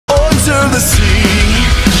onto the sea,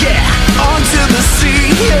 yeah, onto the sea,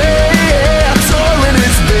 yeah. Soar when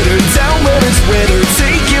it's bitter, down when it's winter.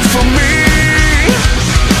 Take it from me.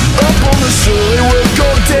 Up on the shore, it will go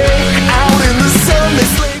day. Out in the sun, they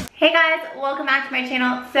slay. Hey guys, welcome back to my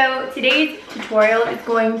channel. So today's tutorial is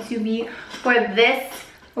going to be for this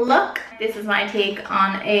look. This is my take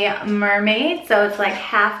on a mermaid. So it's like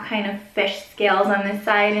half kind of fish scales on this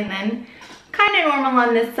side and then kind of normal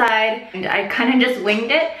on this side. And I kind of just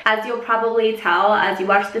winged it, as you'll probably tell as you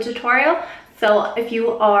watch the tutorial. So if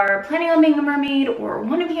you are planning on being a mermaid or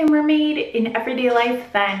want to be a mermaid in everyday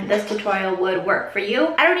life, then this tutorial would work for you.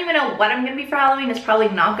 I don't even know what I'm going to be for Halloween. It's probably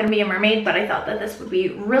not going to be a mermaid, but I thought that this would be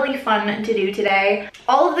really fun to do today.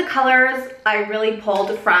 All of the colors I really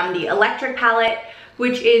pulled from the electric palette,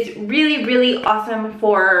 which is really, really awesome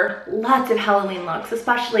for lots of Halloween looks,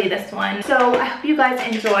 especially this one. So I hope you guys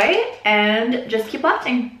enjoy and just keep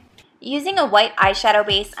watching. Using a white eyeshadow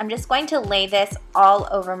base, I'm just going to lay this all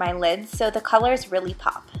over my lids so the colors really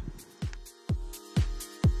pop.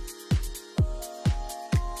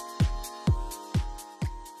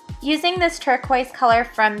 Using this turquoise color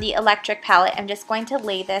from the electric palette, I'm just going to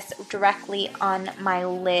lay this directly on my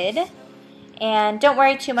lid. And don't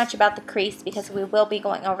worry too much about the crease because we will be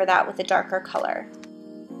going over that with a darker color.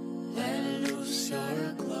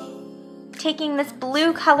 Taking this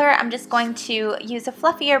blue color, I'm just going to use a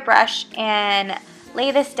fluffier brush and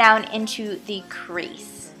lay this down into the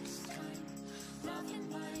crease.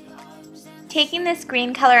 Taking this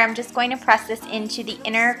green color, I'm just going to press this into the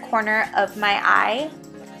inner corner of my eye.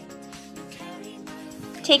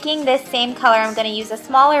 Taking this same color, I'm going to use a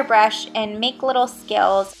smaller brush and make little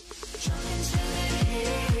scales.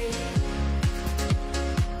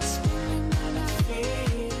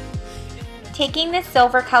 Taking this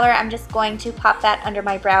silver color, I'm just going to pop that under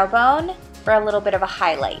my brow bone for a little bit of a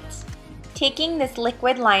highlight. Taking this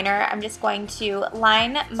liquid liner, I'm just going to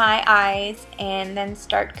line my eyes and then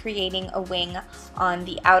start creating a wing on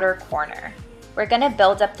the outer corner. We're going to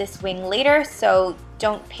build up this wing later, so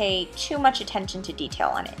don't pay too much attention to detail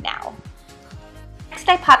on it now. Next,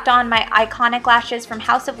 I popped on my iconic lashes from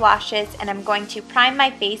House of Lashes, and I'm going to prime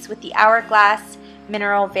my face with the Hourglass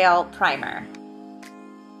Mineral Veil Primer.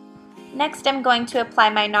 Next, I'm going to apply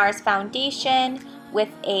my NARS foundation with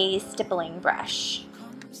a stippling brush.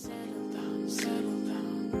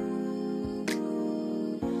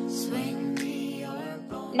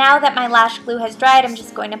 Now that my lash glue has dried, I'm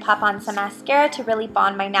just going to pop on some mascara to really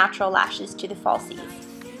bond my natural lashes to the falsies.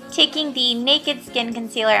 Taking the Naked Skin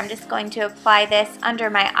Concealer, I'm just going to apply this under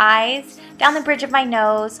my eyes, down the bridge of my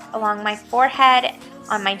nose, along my forehead,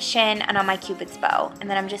 on my chin, and on my cupid's bow. And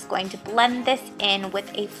then I'm just going to blend this in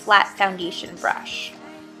with a flat foundation brush.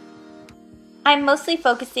 I'm mostly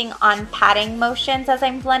focusing on patting motions as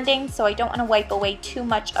I'm blending, so I don't want to wipe away too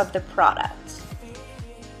much of the product.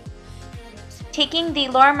 Taking the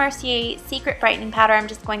Laura Mercier Secret Brightening Powder, I'm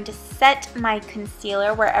just going to set my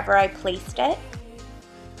concealer wherever I placed it.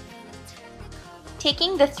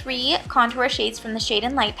 Taking the 3 contour shades from the Shade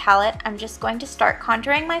and Light palette, I'm just going to start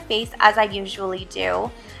contouring my face as I usually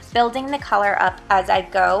do, building the color up as I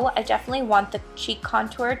go. I definitely want the cheek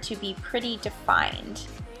contour to be pretty defined.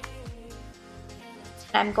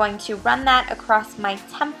 I'm going to run that across my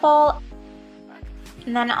temple,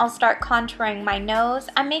 and then I'll start contouring my nose.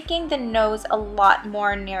 I'm making the nose a lot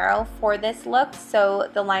more narrow for this look,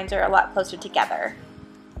 so the lines are a lot closer together.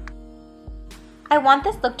 I want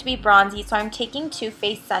this look to be bronzy, so I'm taking Too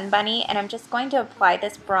Faced Sun Bunny and I'm just going to apply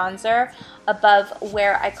this bronzer above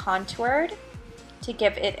where I contoured to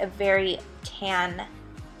give it a very tan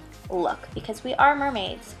look, because we are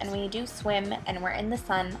mermaids and we do swim and we're in the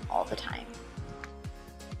sun all the time.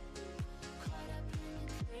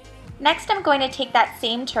 Next, I'm going to take that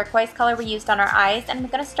same turquoise color we used on our eyes and I'm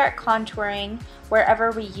going to start contouring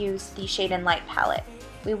wherever we use the Shade and Light palette.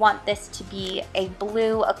 We want this to be a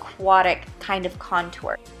blue aquatic kind of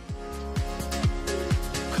contour.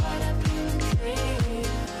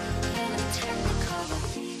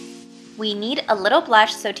 We need a little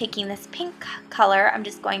blush, so taking this pink color, I'm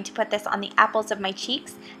just going to put this on the apples of my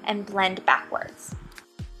cheeks and blend backwards.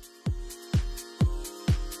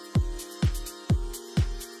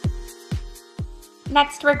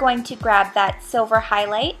 Next, we're going to grab that silver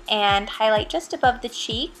highlight and highlight just above the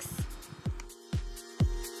cheeks.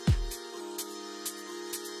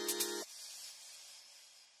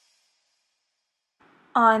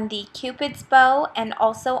 On the cupid's bow and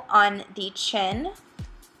also on the chin,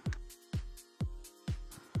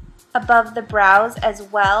 above the brows as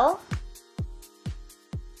well,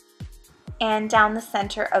 and down the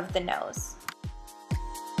center of the nose.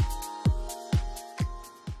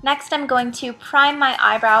 Next, I'm going to prime my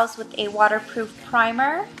eyebrows with a waterproof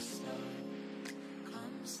primer.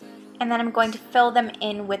 And then I'm going to fill them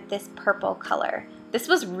in with this purple color. This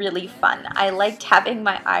was really fun. I liked having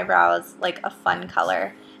my eyebrows like a fun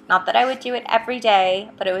color. Not that I would do it every day,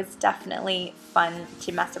 but it was definitely fun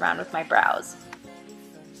to mess around with my brows.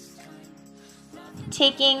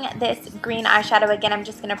 Taking this green eyeshadow again, I'm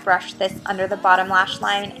just going to brush this under the bottom lash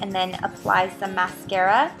line and then apply some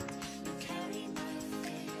mascara.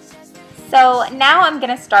 So now I'm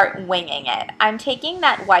going to start winging it. I'm taking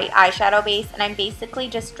that white eyeshadow base and I'm basically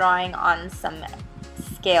just drawing on some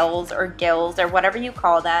scales or gills or whatever you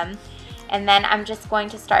call them. And then I'm just going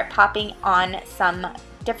to start popping on some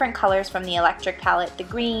different colors from the electric palette, the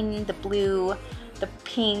green, the blue, the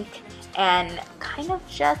pink, and kind of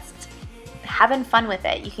just having fun with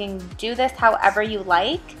it. You can do this however you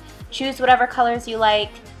like. Choose whatever colors you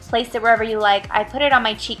like. Place it wherever you like. I put it on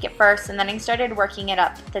my cheek at first and then I started working it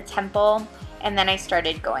up the temple and then I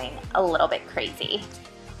started going a little bit crazy.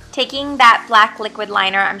 Taking that black liquid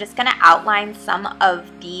liner, I'm just going to outline some of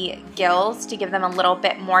the gills to give them a little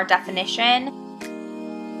bit more definition.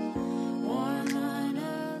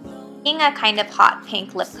 Taking a kind of hot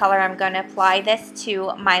pink lip color, I'm going to apply this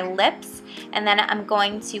to my lips and then I'm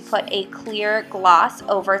going to put a clear gloss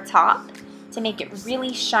over top to make it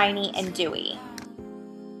really shiny and dewy.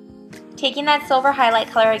 Taking that silver highlight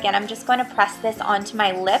color again, I'm just going to press this onto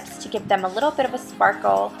my lips to give them a little bit of a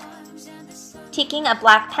sparkle. Taking a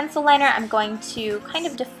black pencil liner, I'm going to kind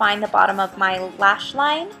of define the bottom of my lash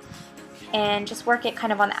line and just work it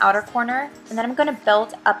kind of on the outer corner. And then I'm going to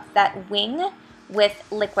build up that wing with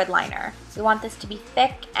liquid liner. We want this to be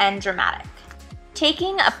thick and dramatic.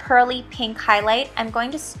 Taking a pearly pink highlight, I'm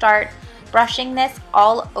going to start brushing this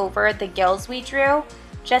all over the gills we drew,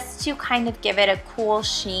 just to kind of give it a cool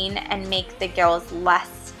sheen and make the gills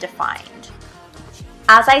less defined.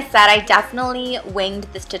 As I said, I definitely winged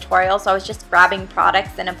this tutorial, so I was just grabbing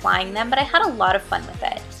products and applying them, but I had a lot of fun with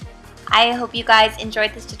it. I hope you guys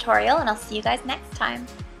enjoyed this tutorial and I'll see you guys next time.